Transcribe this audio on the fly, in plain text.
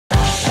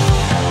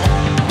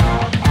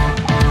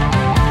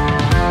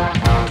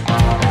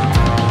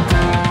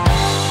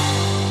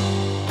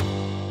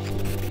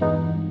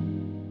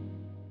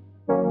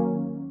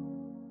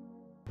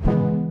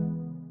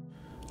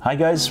Hi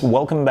guys,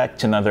 welcome back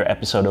to another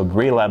episode of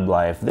Relab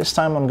Live. This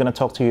time I'm going to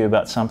talk to you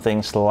about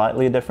something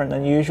slightly different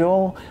than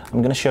usual.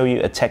 I'm going to show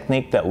you a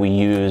technique that we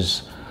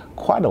use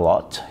quite a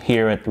lot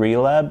here at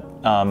Relab,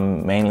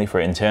 mainly for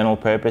internal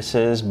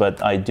purposes,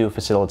 but I do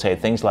facilitate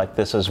things like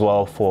this as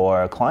well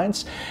for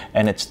clients.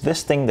 And it's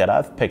this thing that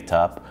I've picked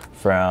up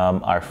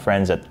from our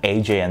friends at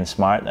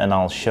AJ&Smart, and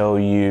I'll show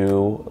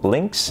you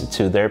links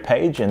to their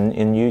page in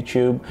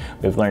YouTube.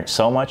 We've learned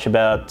so much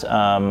about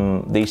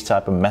these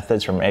type of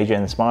methods from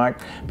AJ&Smart,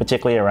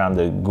 particularly around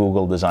the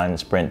Google Design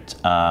Sprint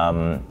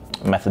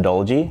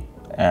methodology.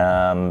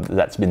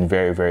 That's been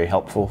very, very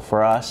helpful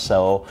for us.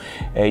 So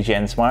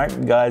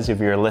AJ&Smart, guys, if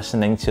you're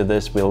listening to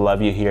this, we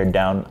love you here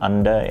down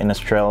under in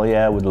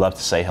Australia. We'd love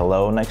to say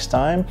hello next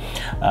time.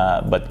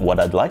 But what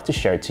I'd like to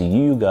share to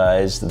you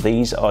guys,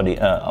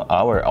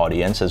 our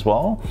audience as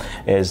well,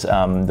 is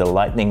the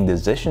lightning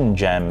decision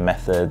jam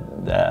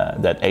method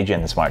that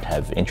AJ&Smart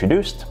have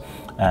introduced.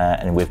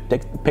 And we've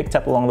picked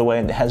up along the way,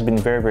 and it has been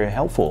very, very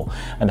helpful.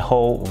 And the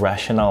whole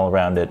rationale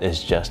around it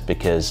is just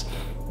because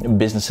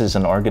businesses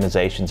and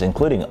organizations,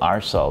 including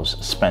ourselves,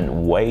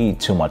 spend way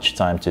too much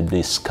time to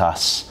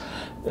discuss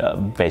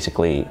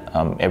basically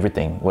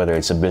everything, whether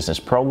it's a business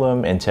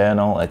problem,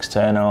 internal,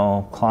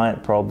 external,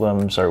 client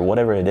problems, or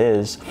whatever it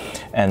is.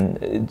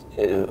 And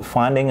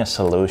finding a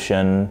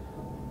solution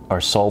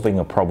or solving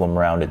a problem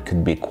around it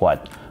could be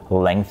quite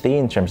lengthy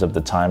in terms of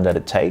the time that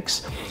it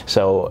takes.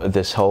 So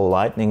this whole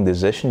lightning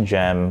decision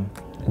jam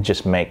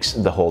just makes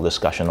the whole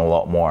discussion a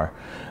lot more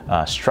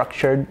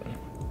structured.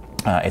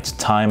 It's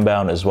time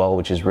bound as well,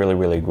 which is really,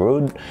 really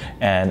good,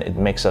 and it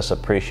makes us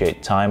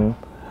appreciate time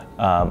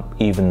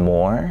even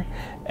more.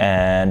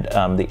 And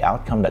the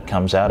outcome that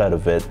comes out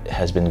of it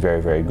has been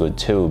very, very good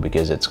too,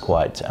 because it's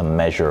quite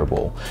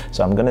measurable.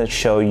 So I'm going to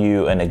show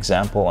you an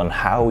example on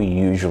how we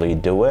usually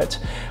do it.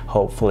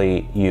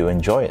 Hopefully you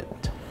enjoy it.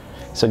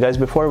 So guys,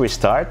 before we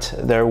start,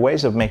 there are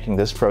ways of making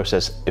this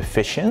process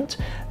efficient.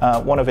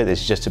 One of it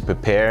is just to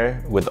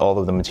prepare with all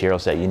of the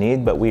materials that you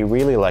need, but we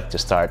really like to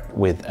start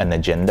with an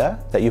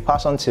agenda that you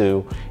pass on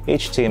to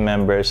each team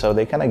member so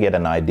they kind of get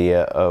an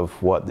idea of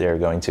what they're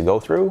going to go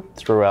through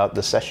throughout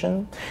the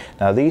session.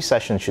 Now these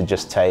sessions should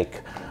just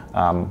take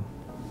about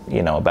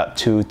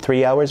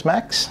 2-3 hours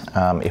max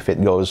if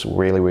it goes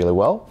really, really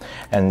well,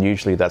 and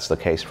usually that's the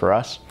case for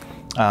us.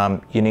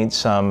 You need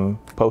some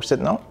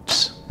post-it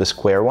notes, the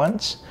square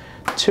ones,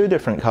 2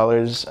 different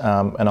colors,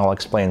 and I'll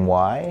explain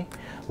why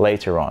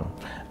later on.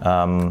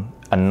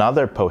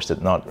 Another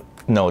post-it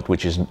note,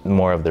 which is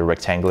more of the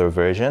rectangular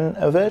version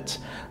of it.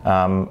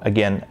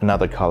 Again,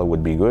 another color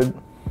would be good.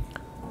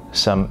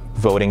 Some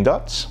voting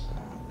dots.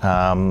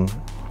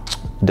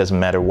 Doesn't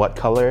matter what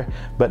color,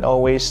 but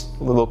always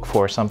look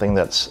for something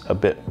that's a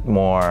bit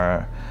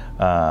more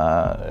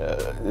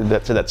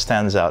that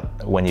stands out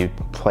when you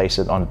place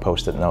it on the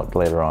post-it note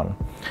later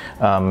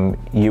on.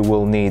 You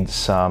will need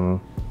some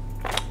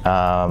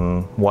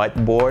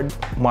whiteboard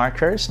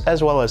markers,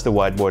 as well as the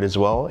whiteboard as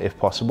well, if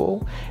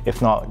possible.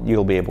 If not,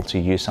 you'll be able to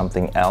use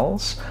something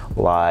else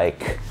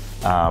like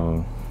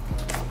a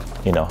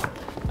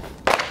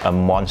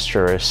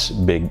monstrous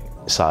big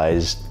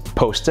sized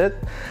post-it,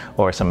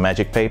 or some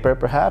magic paper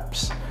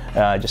perhaps,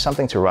 just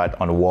something to write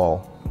on the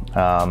wall.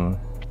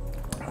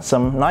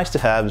 Some nice to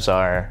haves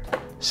are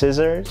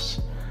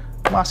scissors.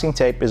 Masking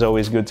tape is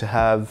always good to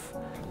have.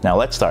 Now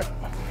let's start.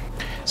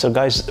 So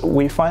guys,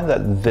 we find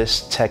that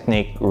this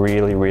technique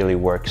really, really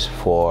works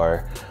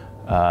for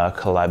a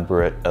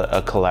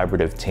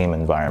collaborative team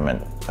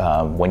environment.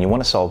 When you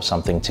want to solve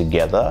something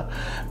together,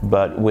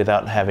 but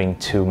without having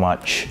too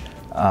much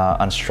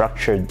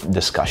unstructured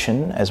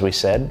discussion, as we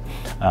said,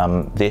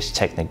 this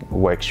technique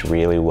works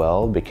really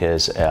well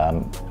because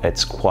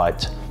it's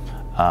quite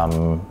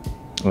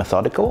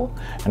methodical,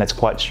 and it's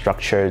quite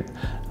structured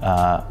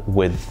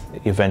with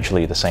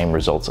eventually the same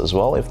results as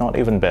well, if not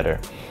even better.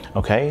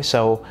 Okay,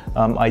 so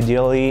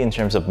ideally, in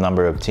terms of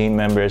number of team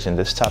members in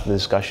this type of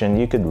discussion,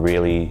 you could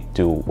really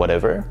do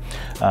whatever.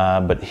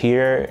 But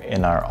here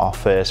in our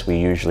office, we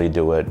usually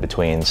do it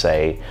between,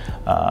 say,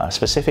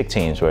 specific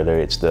teams, whether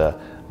it's the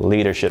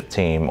leadership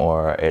team,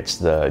 or it's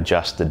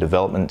just the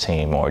development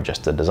team, or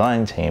just the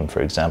design team, for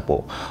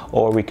example,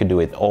 or we could do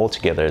it all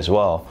together as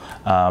well.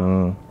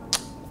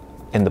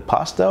 In the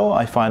past though,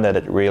 I find that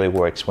it really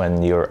works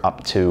when you're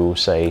up to,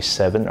 say,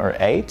 7 or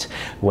 8.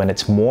 When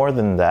it's more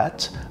than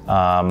that,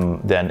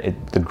 then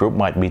the group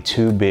might be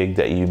too big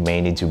that you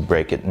may need to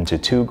break it into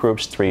 2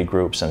 groups, 3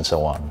 groups, and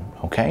so on,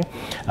 okay?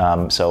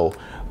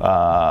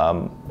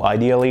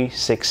 Ideally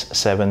 6,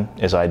 7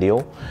 is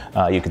ideal.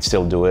 You could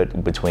still do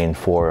it between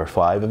 4 or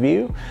 5 of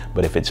you,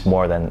 but if it's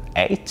more than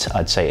 8,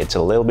 I'd say it's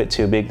a little bit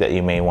too big that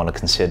you may want to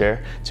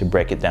consider to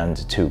break it down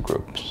into 2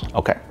 groups.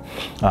 Okay,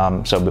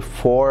 so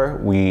before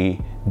we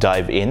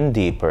dive in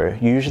deeper,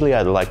 usually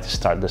I'd like to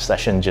start the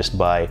session just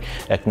by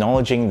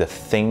acknowledging the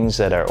things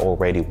that are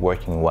already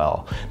working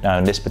well. Now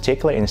in this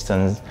particular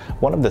instance,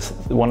 one of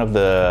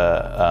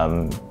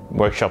the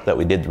workshop that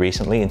we did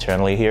recently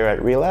internally here at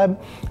Relab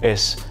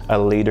is a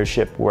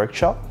leadership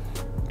workshop,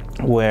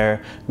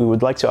 where we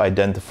would like to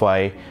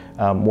identify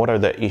what are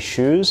the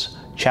issues,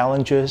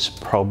 challenges,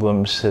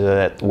 problems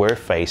that we're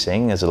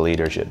facing as a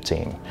leadership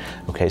team.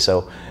 Okay,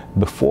 so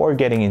before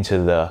getting into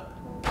the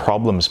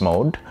problems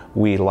mode,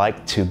 we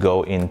like to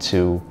go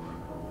into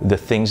the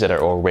things that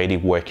are already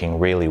working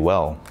really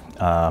well.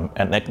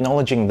 And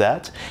acknowledging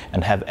that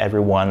and have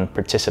everyone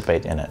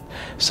participate in it.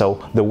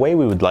 So the way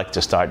we would like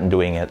to start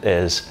doing it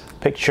is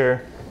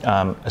picture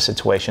a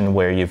situation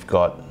where you've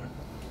got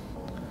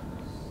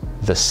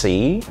the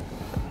sea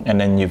and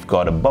then you've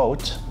got a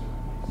boat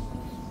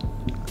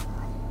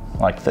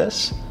like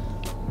this,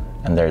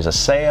 and there's a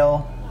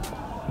sail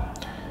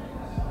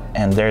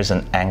and there's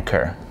an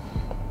anchor,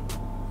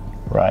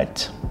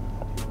 right?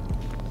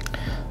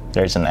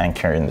 There's an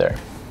anchor in there.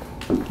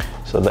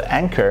 So the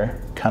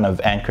anchor kind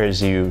of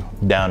anchors you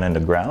down in the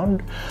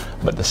ground,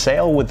 but the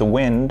sail with the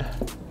wind,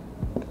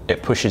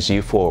 it pushes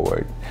you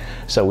forward.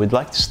 So we'd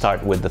like to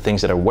start with the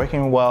things that are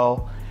working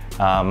well,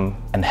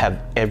 and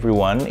have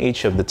everyone,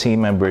 each of the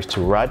team members,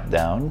 to write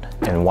down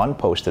in one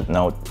post-it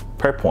note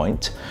per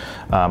point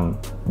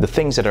the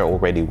things that are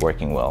already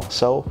working well.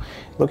 So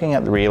looking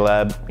at the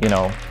Relab, you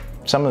know,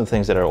 some of the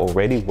things that are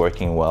already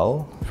working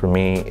well for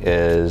me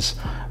is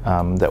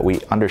that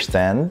we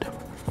understand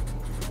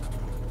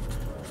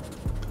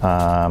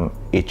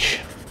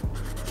each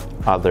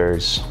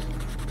other's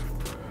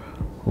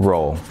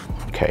role.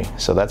 Okay,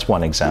 so that's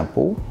one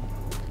example.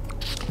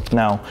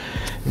 Now,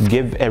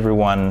 give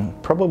everyone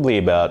probably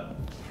about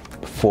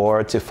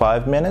 4 to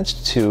 5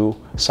 minutes to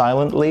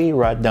silently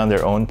write down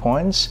their own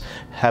points,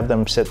 have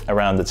them sit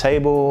around the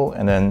table,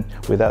 and then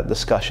without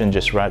discussion,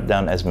 just write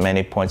down as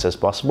many points as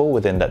possible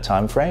within that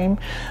time frame.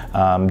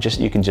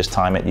 You can just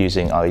time it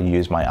using, I'll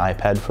use my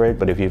iPad for it,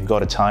 but if you've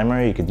got a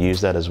timer, you could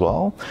use that as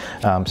well.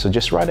 So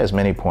just write as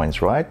many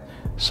points, right?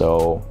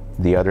 So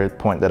the other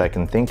point that I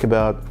can think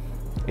about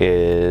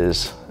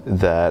is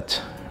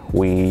that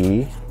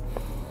we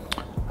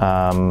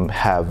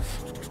have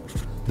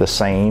the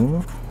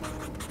same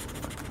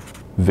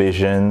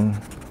vision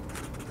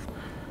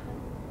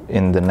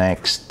in the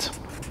next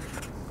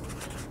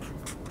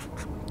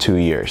 2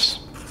 years.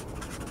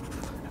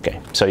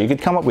 Okay, so you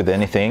could come up with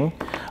anything.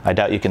 I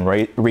doubt you can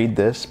read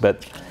this,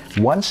 but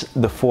once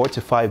the 4 to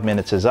 5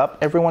 minutes is up,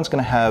 everyone's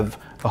going to have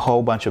a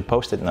whole bunch of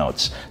post-it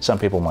notes. Some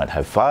people might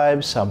have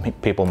 5, some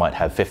people might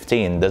have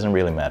 15, doesn't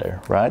really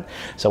matter, right?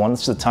 So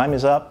once the time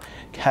is up,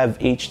 have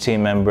each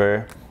team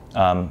member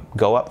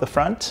go up the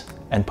front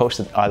and post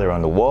it either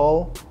on the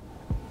wall.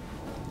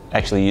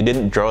 Actually, you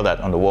didn't draw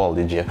that on the wall,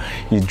 did you?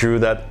 You drew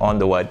that on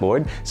the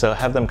whiteboard. So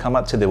have them come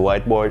up to the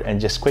whiteboard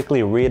and just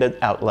quickly read it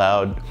out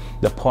loud,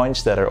 the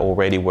points that are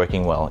already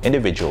working well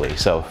individually.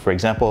 So for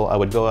example, I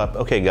would go up,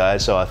 okay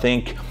guys, so I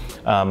think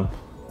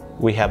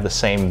we have the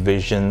same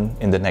vision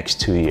in the next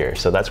 2 years.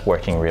 So that's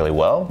working really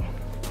well.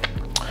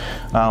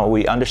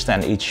 We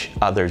understand each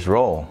other's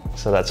role,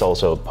 so that's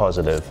also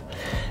positive.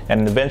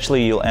 And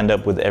eventually you'll end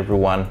up with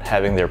everyone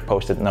having their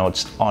post-it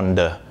notes on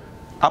the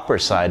upper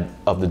side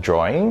of the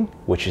drawing,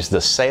 which is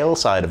the sail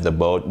side of the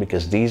boat,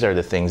 because these are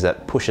the things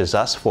that pushes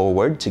us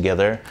forward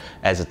together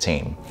as a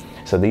team.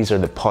 So these are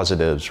the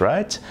positives,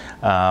 right?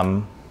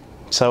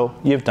 So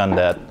you've done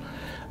that,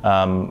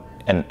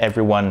 and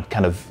everyone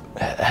kind of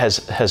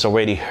has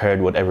already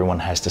heard what everyone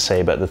has to say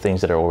about the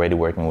things that are already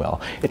working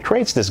well. It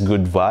creates this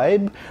good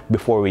vibe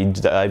before we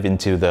dive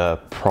into the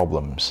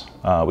problems,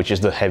 which is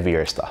the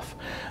heavier stuff,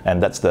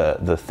 and that's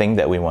the thing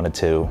that we wanted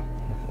to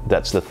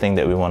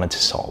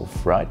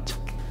solve, right?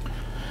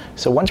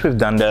 So once we've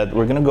done that,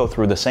 we're going to go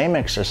through the same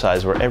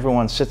exercise where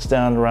everyone sits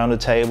down around the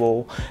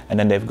table, and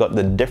then they've got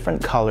the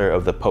different color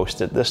of the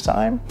post-it this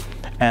time,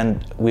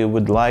 and we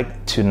would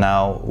like to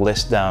now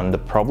list down the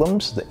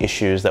problems, the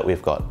issues that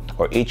we've got,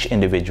 or each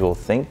individual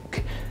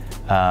think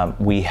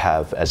we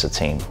have as a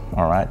team.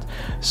 All right,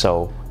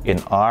 so in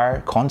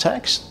our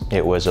context,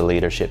 it was a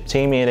leadership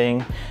team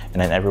meeting,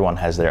 and then everyone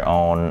has their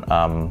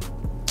own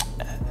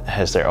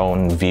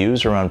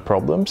views around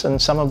problems,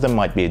 and some of them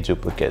might be a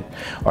duplicate.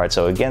 All right,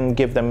 so again,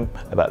 give them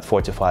about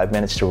 4 to 5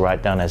 minutes to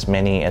write down as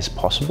many as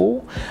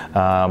possible.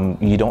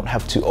 You don't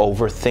have to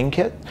overthink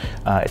it.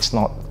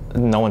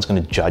 No one's going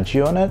to judge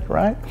you on it,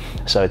 right?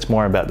 So it's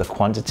more about the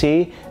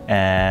quantity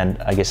and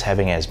I guess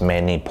having as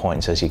many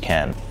points as you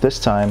can. This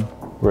time,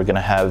 we're going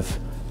to have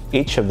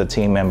each of the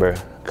team member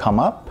come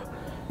up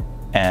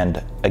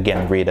and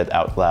again read it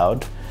out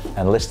loud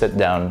and list it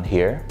down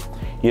here.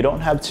 You don't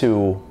have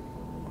to,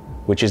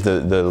 which is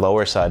the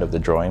lower side of the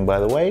drawing, by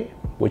the way,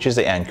 which is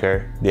the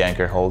anchor. The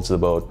anchor holds the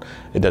boat.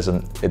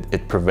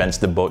 It prevents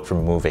the boat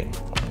from moving.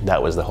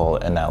 That was the whole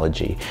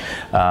analogy.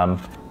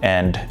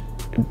 And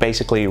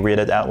basically read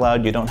it out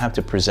loud. You don't have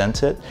to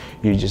present it.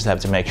 You just have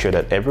to make sure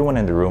that everyone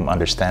in the room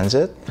understands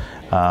it.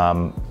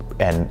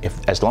 And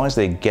as long as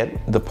they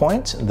get the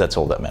point, that's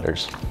all that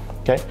matters.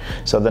 Okay,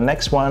 so the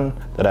next one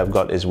that I've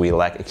got is we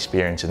lack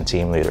experience in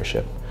team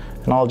leadership.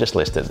 And I'll just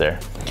list it there.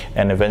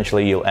 And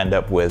eventually you'll end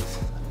up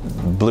with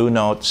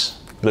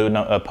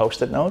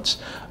post-it notes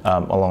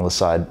along the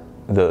side,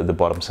 the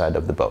bottom side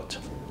of the boat.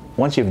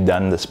 Once you've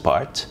done this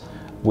part,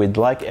 we'd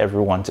like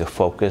everyone to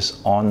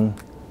focus on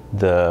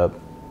the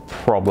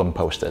problem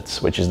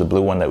post-its, which is the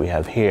blue one that we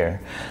have here.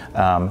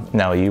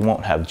 Now you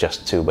won't have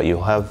just 2, but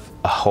you'll have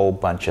a whole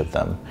bunch of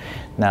them.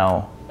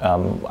 Now,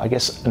 I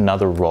guess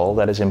another role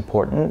that is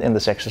important in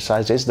this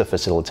exercise is the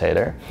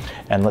facilitator.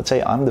 And let's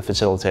say I'm the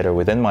facilitator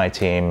within my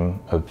team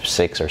of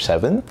 6 or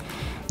 7,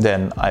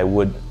 then I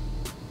would,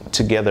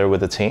 together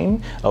with the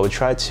team, I would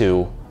try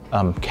to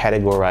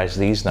categorize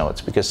these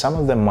notes, because some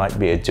of them might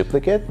be a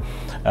duplicate.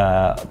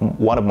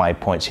 One of my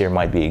points here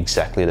might be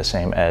exactly the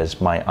same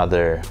as my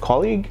other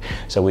colleague,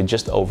 so we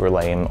just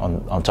overlay them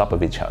on top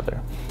of each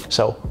other.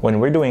 So when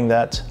we're doing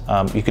that,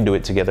 you can do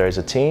it together as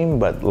a team,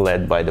 but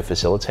led by the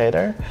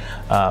facilitator.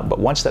 But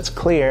once that's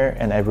clear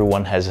and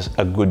everyone has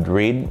a good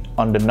read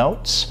on the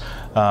notes,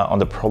 on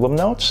the problem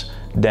notes,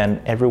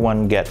 then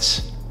everyone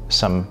gets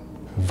some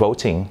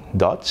voting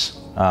dots.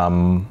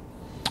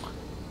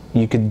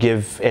 You could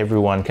give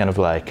everyone kind of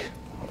like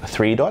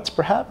 3 dots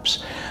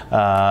perhaps,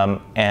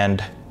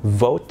 and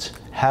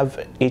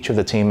have each of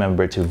the team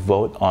member to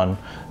vote on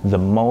the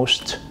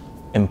most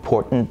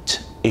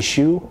important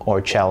issue or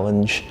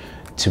challenge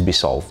to be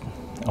solved.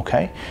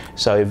 Okay,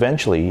 so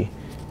eventually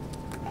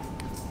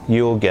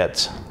you'll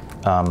get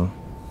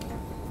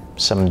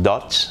some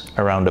dots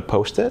around the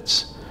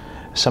post-its.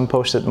 Some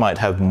post-it might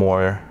have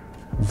more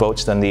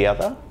votes than the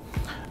other.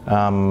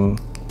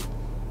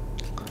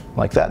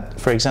 Like that,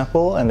 for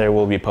example, and there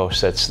will be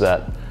post-its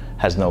that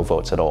has no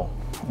votes at all.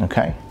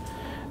 Okay,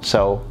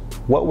 so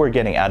what we're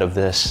getting out of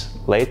this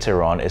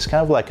later on is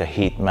kind of like a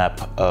heat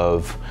map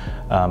of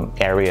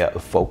area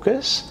of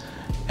focus,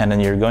 and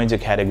then you're going to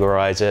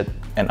categorize it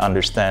and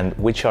understand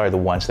which are the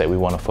ones that we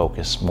want to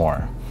focus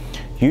more.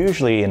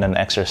 Usually in an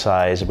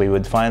exercise, we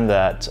would find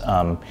that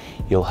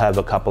you'll have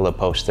a couple of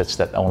post-its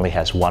that only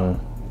has 1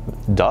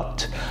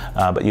 dot,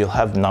 but you'll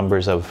have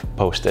numbers of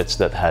post-its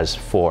that has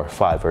 4,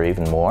 5, or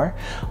even more.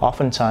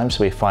 Oftentimes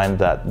we find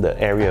that the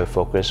area of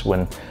focus,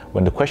 when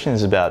the question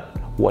is about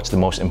what's the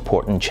most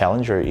important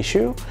challenge or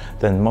issue,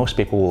 then most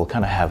people will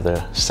kind of have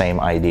the same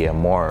idea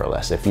more or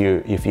less. If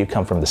you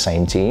come from the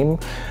same team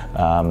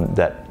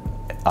that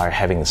are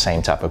having the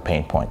same type of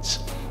pain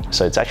points.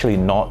 So it's actually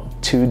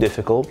not too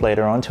difficult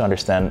later on to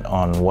understand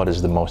on what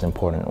is the most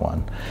important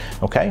one.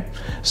 Okay,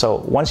 so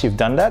once you've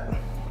done that,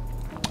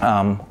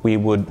 we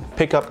would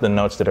pick up the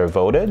notes that are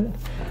voted.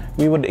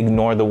 We would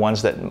ignore the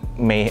ones that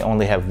may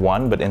only have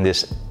 1, but in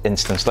this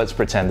instance, let's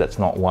pretend that's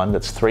not 1,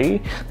 that's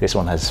 3. This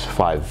one has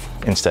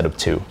 5 instead of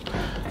 2.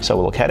 So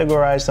we'll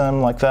categorize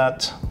them like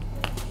that.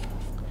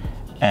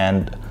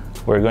 And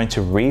we're going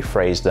to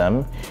rephrase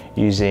them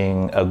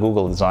using a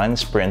Google Design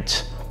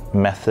Sprint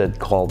method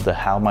called the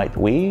How Might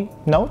We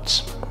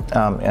notes.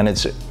 And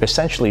it's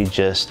essentially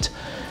just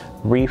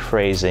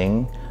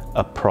rephrasing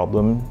a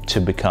problem to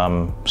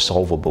become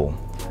solvable.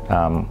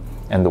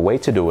 And the way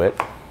to do it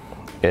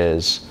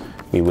is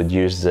we would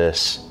use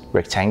this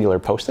rectangular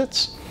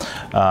post-its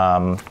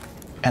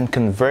and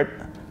convert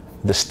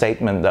the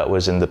statement that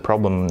was in the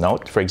problem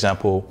note. For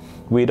example,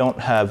 we don't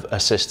have a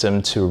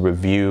system to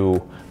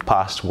review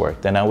past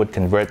work. Then I would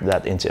convert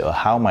that into a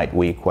how might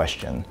we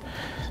question.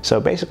 So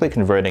basically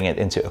converting it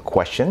into a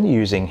question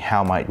using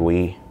how might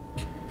we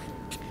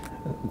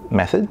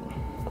method.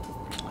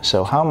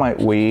 So how might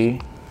we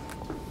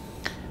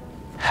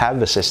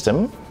have a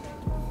system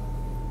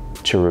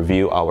to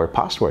review our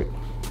past work?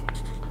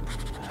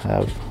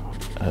 Have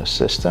a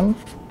system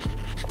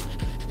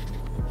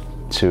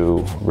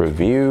to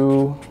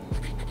review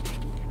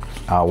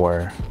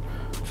our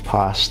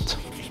past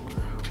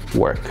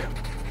work.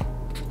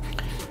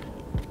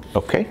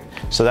 Okay,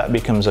 so that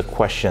becomes a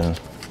question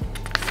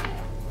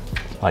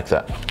like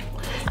that.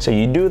 So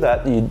you do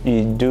that,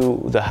 you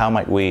do the how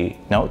might we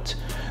note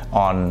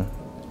on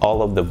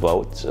all of the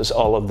votes,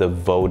 all of the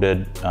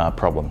voted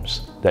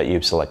problems that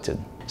you've selected.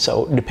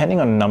 So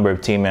depending on the number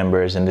of team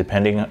members and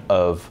depending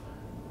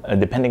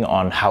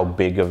on how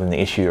big of an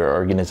issue your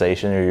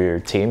organization or your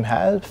team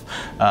has,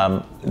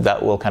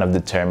 that will kind of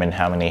determine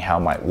how many how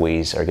might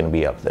we's are going to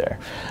be up there.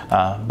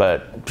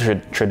 But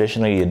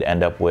traditionally you'd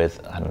end up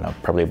with, I don't know,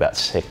 probably about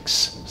 6,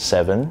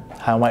 7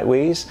 how might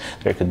we's.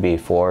 There could be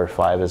 4 or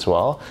 5 as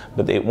well,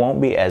 but it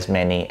won't be as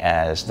many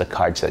as the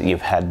cards that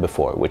you've had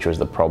before, which was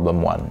the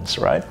problem ones,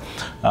 right?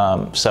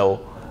 So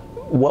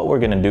what we're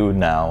going to do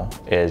now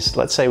is,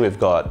 let's say we've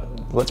got,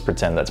 let's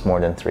pretend that's more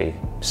than 3,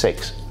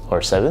 6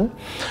 or 7.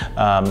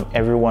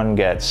 Everyone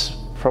gets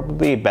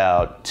probably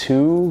about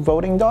 2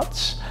 voting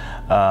dots,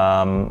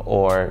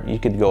 or you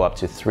could go up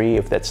to 3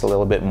 if that's a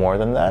little bit more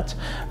than that.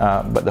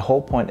 But the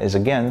whole point is,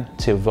 again,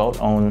 to vote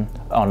on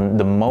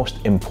the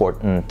most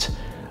important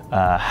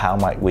how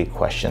might we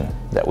question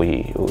that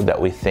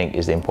we think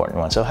is the important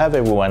one. So have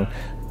everyone,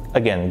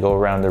 again, go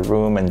around the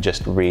room and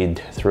just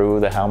read through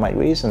the how might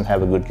we's and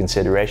have a good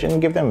consideration.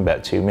 Give them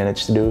about 2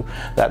 minutes to do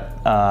that,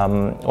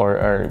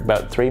 or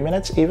about 3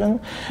 minutes even,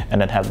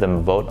 and then have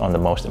them vote on the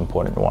most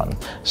important one.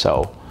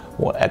 So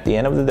at the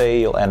end of the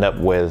day, you'll end up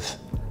with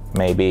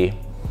maybe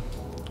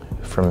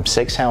from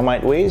 6 how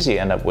might we's, you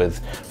end up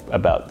with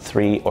about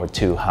 3 or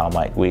 2 how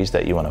might we's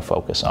that you want to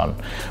focus on.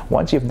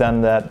 Once you've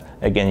done that,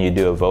 again, you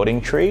do a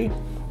voting tree.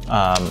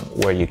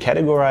 where you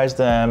categorize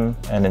them,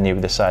 and then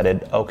you've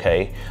decided,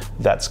 okay,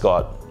 that's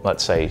got,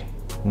 let's say,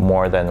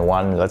 more than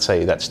one. Let's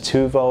say that's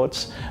 2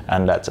 votes,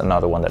 and that's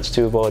another one that's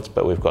 2 votes,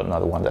 but we've got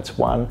another one that's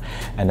 1.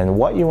 And then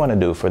what you want to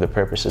do for the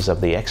purposes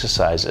of the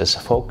exercise is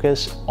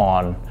focus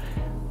on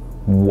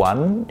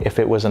one. If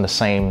it was in the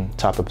same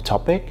type of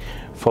topic,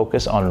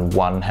 focus on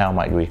one how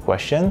might we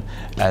question,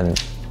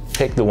 and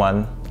pick the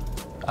one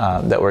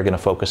that we're going to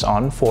focus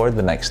on for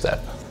the next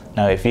step.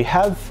 Now, if you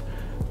have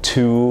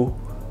 2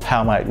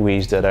 how might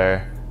we's that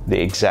are the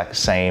exact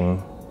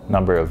same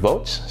number of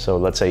votes, so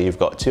let's say you've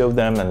got 2 of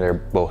them and they're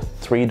both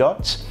 3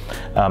 dots,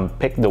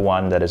 pick the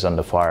one that is on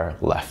the far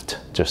left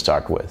to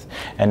start with.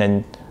 And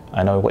then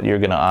I know what you're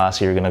going to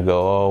ask. You're going to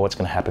go, oh, what's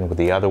going to happen with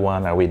the other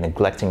one? Are we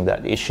neglecting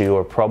that issue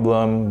or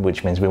problem,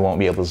 which means we won't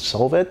be able to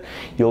solve it?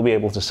 You'll be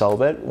able to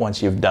solve it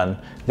once you've done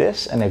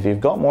this, and if you've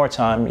got more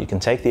time, you can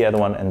take the other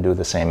one and do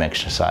the same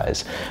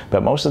exercise.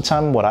 But most of the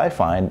time, what I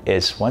find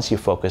is once you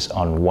focus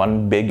on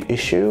one big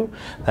issue,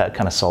 that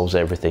kind of solves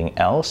everything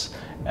else,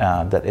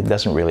 that it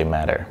doesn't really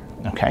matter,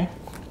 okay?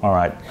 All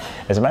right,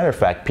 as a matter of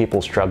fact,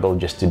 people struggle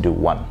just to do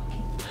one.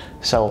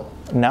 So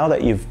now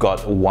that you've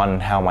got one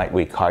how might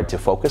we card to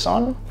focus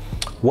on,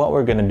 what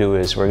we're going to do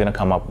is we're going to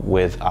come up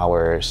with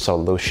our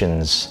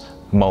solutions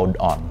mode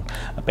on.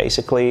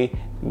 Basically,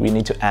 we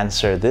need to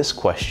answer this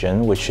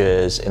question, which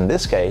is, in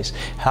this case,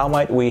 how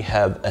might we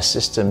have a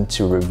system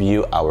to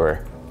review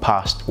our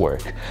past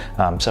work?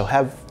 So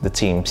have the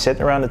team sit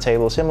around the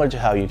table, similar to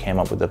how you came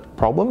up with the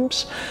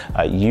problems.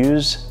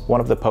 Use one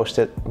of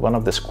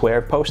the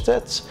square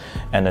post-its,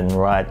 and then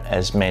write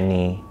as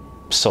many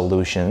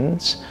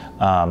solutions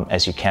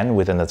as you can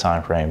within the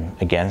time frame.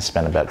 Again,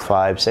 spend about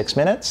 5-6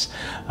 minutes.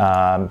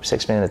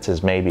 6 minutes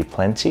is maybe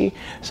plenty,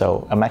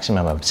 so a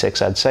maximum of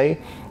 6, I'd say,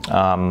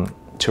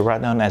 to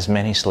write down as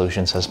many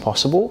solutions as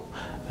possible.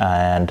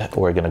 And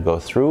we're going to go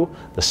through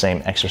the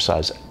same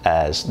exercise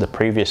as the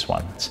previous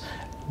ones.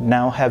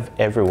 Now have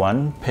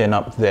everyone pin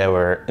up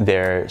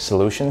their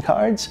solution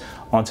cards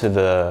onto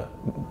the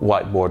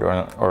whiteboard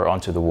or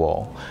onto the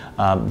wall.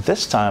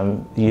 This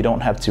time you don't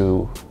have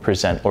to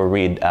present or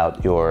read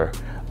out your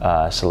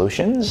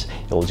solutions.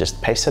 You'll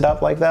just paste it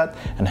up like that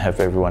and have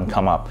everyone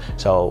come up.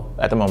 So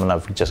at the moment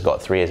I've just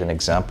got 3 as an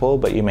example,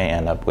 but you may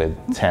end up with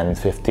 10,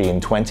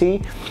 15,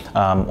 20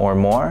 or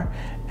more.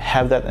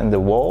 Have that in the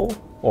wall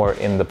or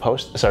in the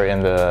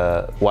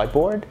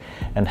whiteboard,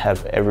 and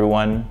have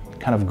everyone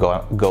kind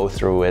of go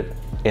through it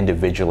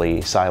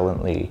individually,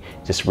 silently,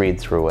 just read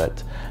through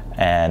it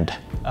and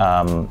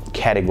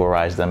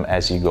categorize them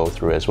as you go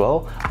through as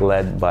well,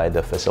 led by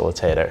the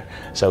facilitator.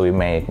 So we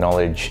may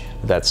acknowledge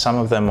that some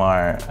of them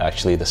are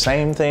actually the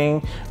same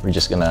thing. We're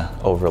just gonna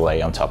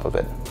overlay on top of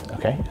it,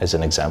 okay, as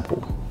an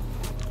example.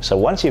 So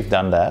once you've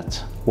done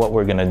that, what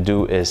we're gonna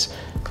do is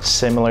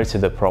similar to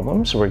the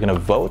problems. We're gonna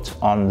vote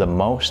on the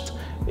most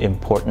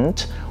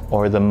important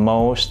or the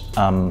most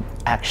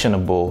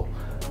actionable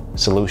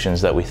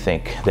solutions that we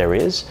think there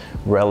is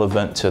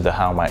relevant to the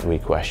how might we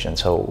question.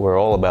 So we're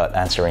all about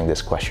answering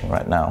this question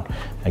right now.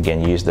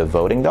 Again, use the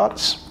voting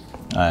dots,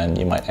 and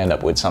you might end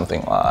up with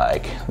something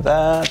like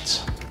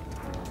that.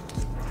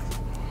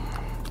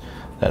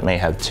 That may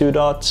have 2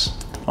 dots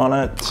on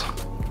it.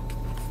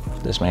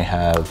 This may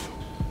have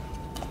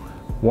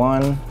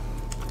 1.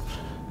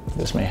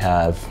 This may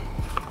have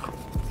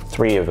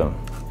 3 of them,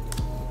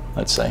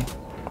 let's say.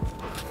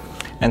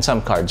 And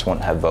some cards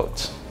won't have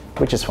votes,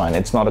 which is fine.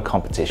 It's not a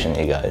competition,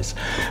 you guys.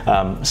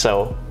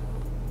 So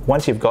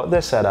once you've got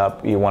this set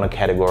up, you want to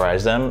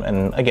categorize them,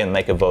 and again,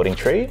 make a voting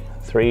tree,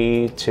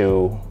 3,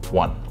 2,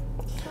 1.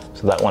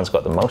 So that one's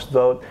got the most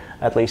vote.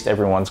 At least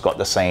everyone's got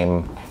the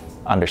same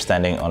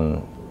understanding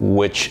on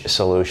which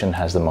solution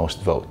has the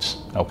most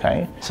votes,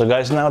 okay? So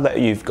guys, now that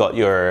you've got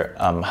your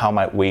how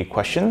might we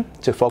question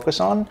to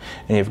focus on,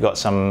 and you've got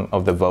some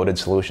of the voted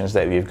solutions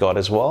that you've got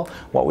as well,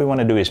 what we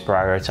want to do is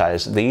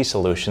prioritize these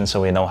solutions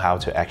so we know how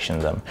to action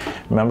them.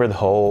 Remember, the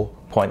whole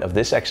point of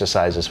this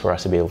exercise is for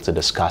us to be able to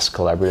discuss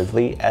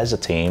collaboratively as a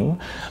team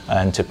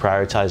and to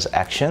prioritize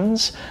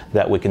actions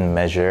that we can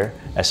measure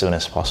as soon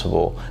as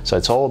possible. So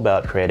it's all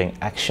about creating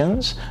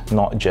actions,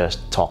 not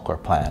just talk or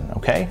plan,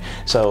 okay?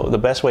 So the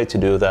best way to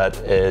do that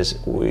is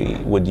we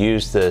would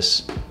use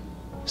this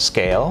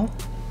scale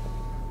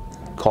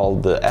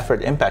called the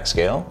effort impact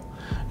scale,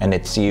 and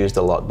it's used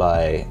a lot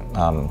by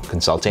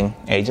consulting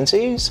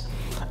agencies.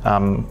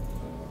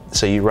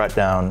 So you write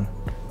down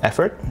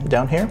effort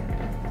down here,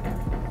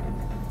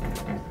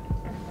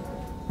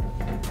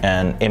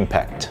 and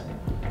impact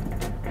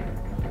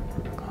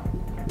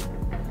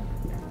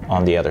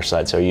on the other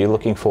side. So you're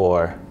looking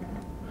for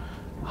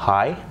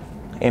high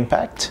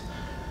impact,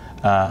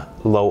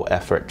 low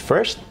effort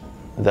first.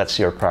 That's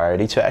your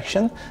priority to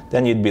action.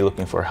 Then you'd be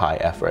looking for high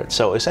effort.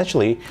 So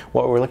essentially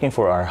what we're looking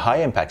for are high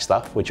impact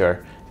stuff, which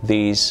are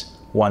these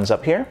ones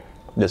up here,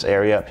 this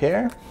area up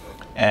here,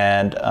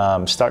 and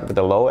start with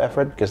the low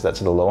effort because that's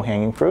the low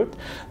hanging fruit.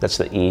 That's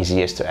the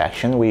easiest to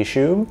action, we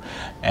assume.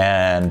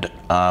 And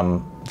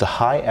the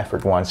high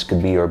effort ones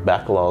could be your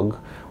backlog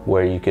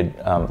where you could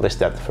list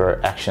that for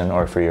action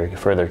or for your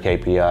further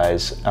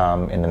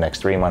KPIs in the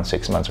next 3 months,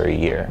 6 months, or a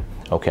year.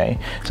 Okay,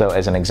 so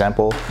as an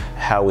example,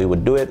 how we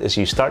would do it is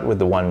you start with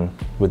the one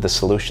with the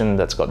solution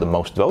that's got the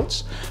most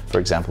votes. For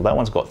example, that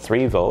one's got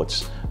 3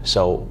 votes.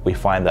 So we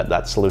find that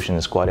that solution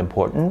is quite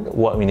important.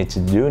 What we need to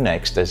do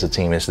next as a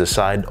team is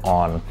decide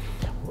on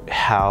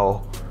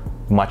how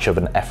much of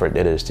an effort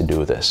it is to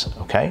do this.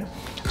 Okay,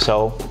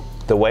 so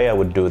the way I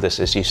would do this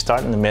is you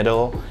start in the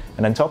middle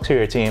and then talk to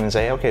your team and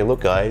say, okay, look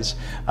guys,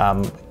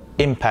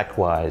 impact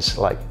wise,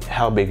 like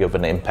how big of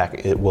an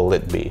impact will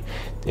it be?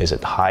 Is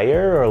it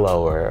higher or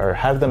lower, or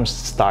have them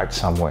start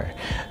somewhere?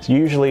 So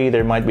usually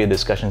there might be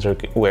discussions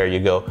where you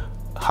go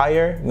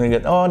higher and you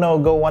go, oh no,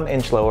 go 1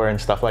 inch lower and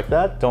stuff like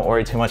that. Don't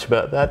worry too much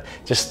about that.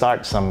 Just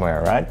start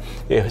somewhere,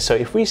 right? So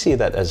if we see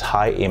that as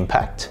high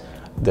impact,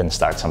 then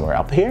start somewhere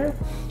up here.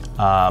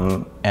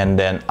 And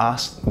then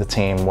ask the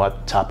team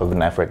what type of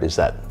an effort is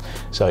that.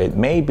 So it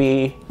may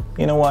be,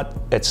 you know what,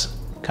 it's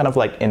kind of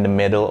like in the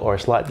middle or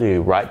slightly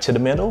right to the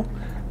middle.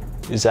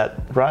 Is that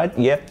right?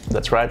 Yep,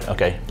 that's right.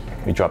 Okay,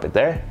 we drop it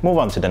there. Move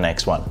on to the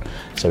next one.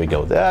 So we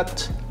go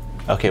that.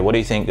 Okay, what do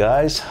you think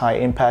guys? High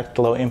impact,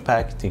 low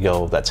impact? You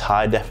go, that's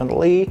high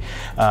definitely,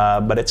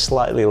 but it's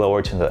slightly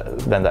lower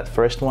than that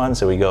first one.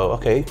 So we go,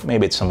 okay,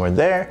 maybe it's somewhere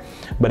there,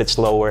 but it's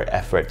lower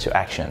effort to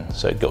action.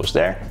 So it goes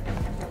there.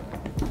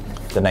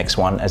 The next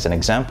one, as an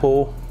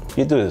example,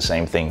 you do the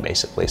same thing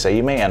basically. So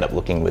you may end up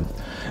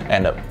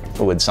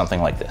with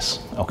something like this,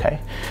 okay?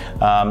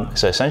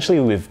 So essentially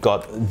we've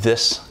got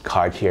this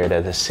card here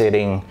that is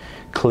sitting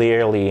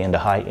clearly in the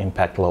high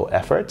impact, low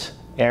effort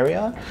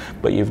area,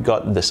 but you've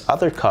got this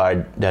other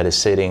card that is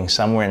sitting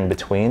somewhere in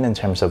between in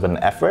terms of an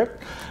effort,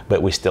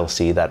 but we still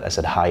see that as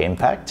a high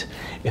impact.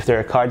 If there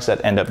are cards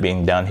that end up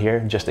being down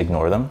here, just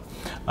ignore them.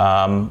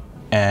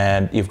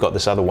 And you've got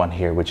this other one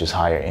here, which is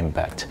higher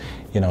impact.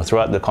 You know,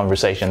 throughout the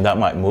conversation, that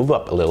might move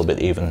up a little bit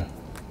even,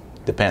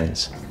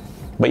 depends.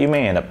 But you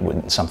may end up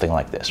with something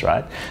like this,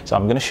 right? So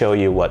I'm gonna show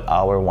you what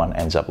our one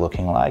ends up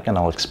looking like, and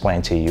I'll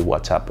explain to you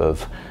what type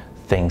of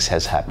things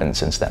has happened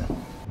since then.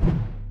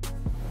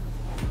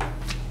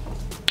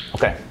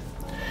 Okay,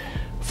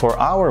 for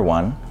our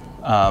one,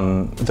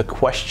 the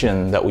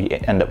question that we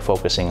end up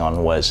focusing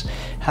on was,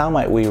 how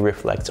might we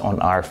reflect on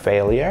our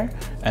failure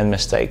and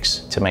mistakes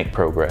to make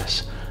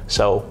progress?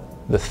 So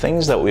the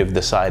things that we've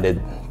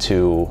decided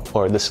to,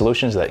 or the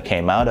solutions that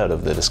came out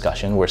of the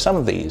discussion were some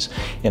of these.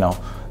 You know,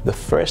 the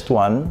first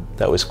one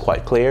that was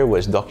quite clear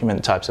was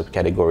document types of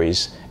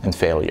categories and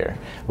failure.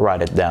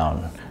 Write it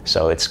down.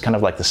 So it's kind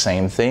of like the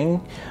same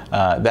thing.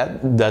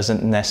 That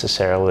didn't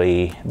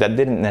necessarily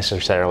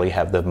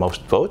have the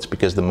most votes,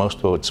 because the most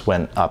votes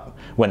went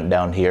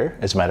down here,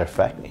 as a matter of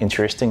fact,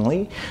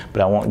 interestingly,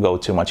 but I won't go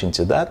too much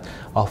into that.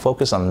 I'll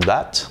focus on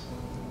that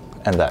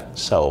and that.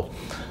 So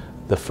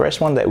the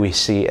first one that we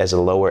see as a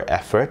lower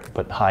effort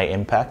but high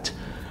impact,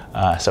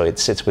 so it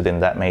sits within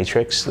that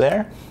matrix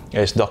there,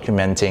 is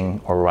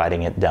documenting or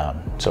writing it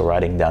down. So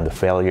writing down the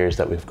failures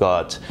that we've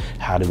got.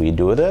 How do we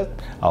do that?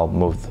 I'll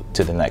move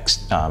to the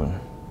next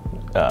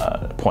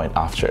point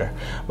after.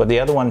 But the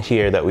other one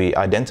here that we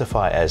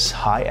identify as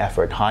high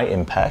effort, high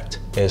impact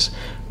is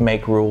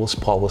make rules,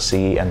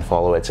 policy, and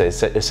follow it. So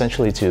it's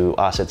essentially, to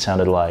us, it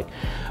sounded like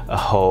a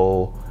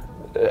whole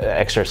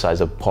exercise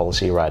of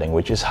policy writing,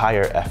 which is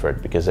higher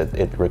effort because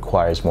it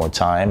requires more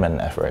time and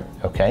effort,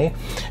 okay?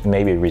 And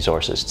maybe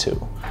resources too.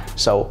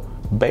 So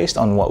based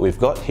on what we've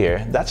got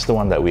here, that's the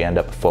one that we end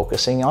up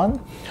focusing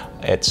on.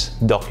 It's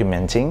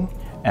documenting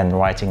and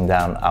writing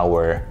down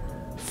our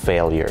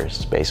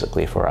failures,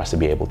 basically, for us to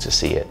be able to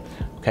see it,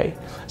 okay?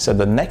 So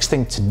the next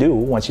thing to do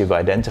once you've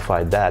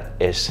identified that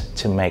is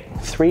to make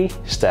 3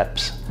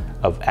 steps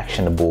of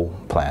actionable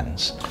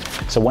plans.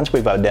 So once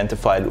we've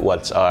identified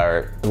what's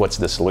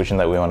the solution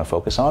that we want to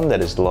focus on,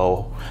 that is the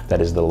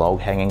low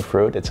hanging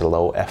fruit, it's a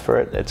low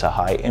effort, it's a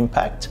high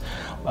impact,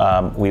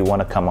 we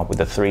want to come up with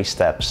the 3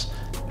 steps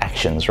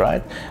actions,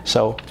 right?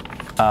 So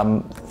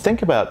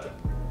think about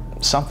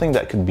something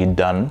that could be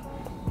done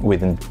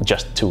within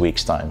just 2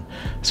 weeks time.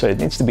 So it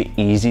needs to be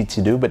easy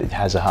to do, but it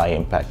has a high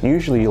impact.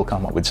 Usually you'll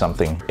come up with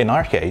something. In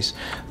our case,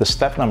 the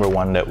step number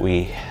 1 that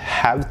we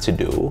have to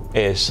do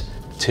is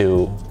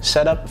to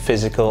set up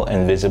physical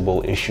and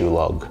visible issue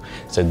log.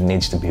 So it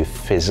needs to be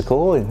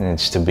physical, it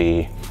needs to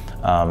be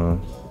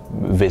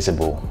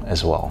visible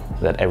as well,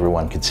 that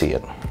everyone could see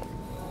it.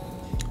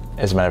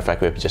 As a matter of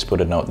fact, we've just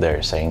put a note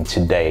there saying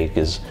today,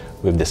 because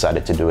we've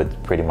decided to do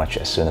it pretty much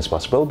as soon as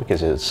possible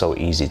because it's so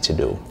easy to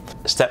do.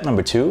 Step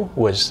number 2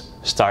 was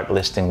start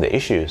listing the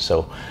issues.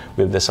 So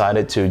we've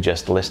decided to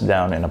just list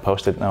down in a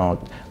post-it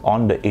note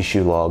on the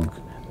issue log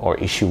or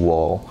issue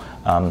wall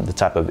the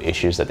type of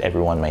issues that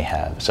everyone may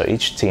have. So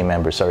each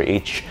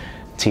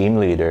team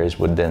leaders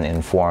would then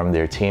inform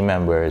their team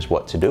members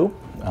what to do,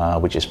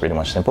 which is pretty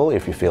much simple.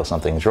 If you feel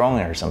something's wrong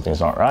or something's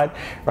not right,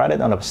 write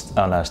it on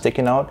a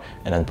sticky note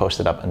and then post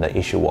it up in the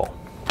issue wall,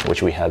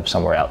 which we have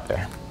somewhere out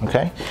there,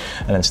 okay?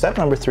 And then step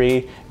number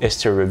 3 is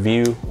to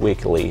review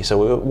weekly.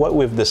 So what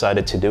we've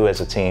decided to do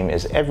as a team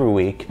is every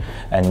week,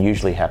 and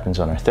usually happens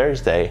on a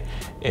Thursday,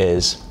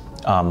 is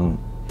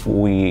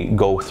we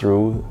go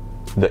through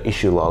the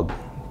issue log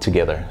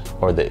together,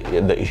 or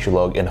the issue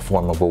log in the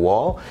form of a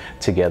wall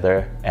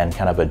together, and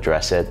kind of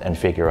address it and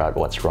figure out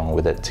what's wrong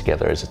with it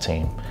together as a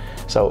team.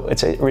 So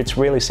it's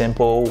really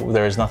simple.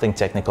 There's nothing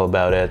technical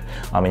about it.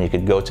 I mean, you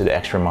could go to the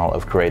extra mile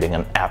of creating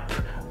an app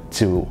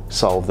to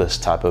solve this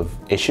type of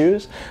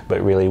issues, but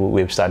really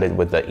we've started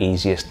with the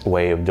easiest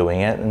way of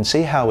doing it and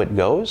see how it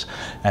goes,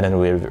 and then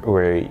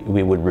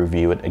we would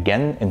review it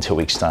again in 2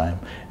 weeks time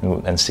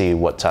and see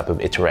what type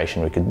of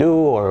iteration we could do,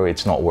 or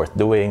it's not worth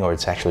doing, or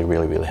it's actually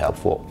really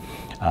helpful,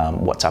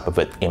 what type of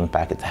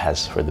impact it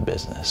has for the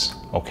business.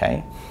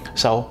 Okay,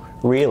 so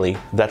really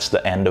that's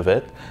the end of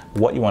it.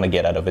 What you want to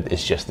get out of it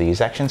is just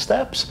these action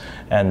steps,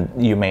 and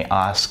you may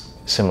ask,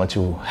 similar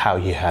to how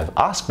you have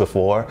asked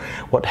before,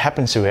 what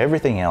happens to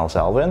everything else,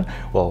 Alvin?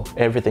 Well,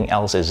 everything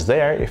else is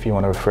there if you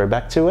want to refer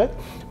back to it,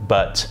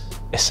 but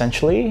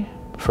essentially,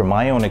 from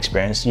my own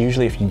experience,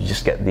 usually if you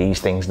just get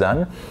these things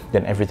done,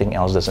 then everything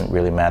else doesn't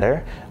really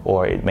matter,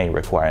 or it may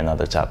require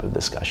another type of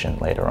discussion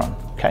later on.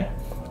 Okay?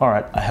 All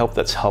right, I hope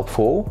that's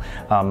helpful.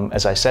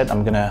 As I said,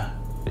 I'm gonna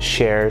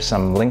share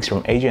some links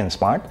from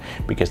AJ&Smart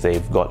because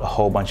they've got a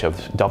whole bunch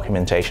of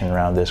documentation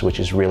around this, which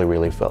is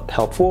really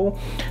helpful.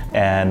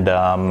 And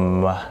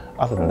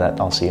other than that,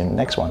 I'll see you in the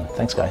next one.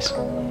 Thanks, guys.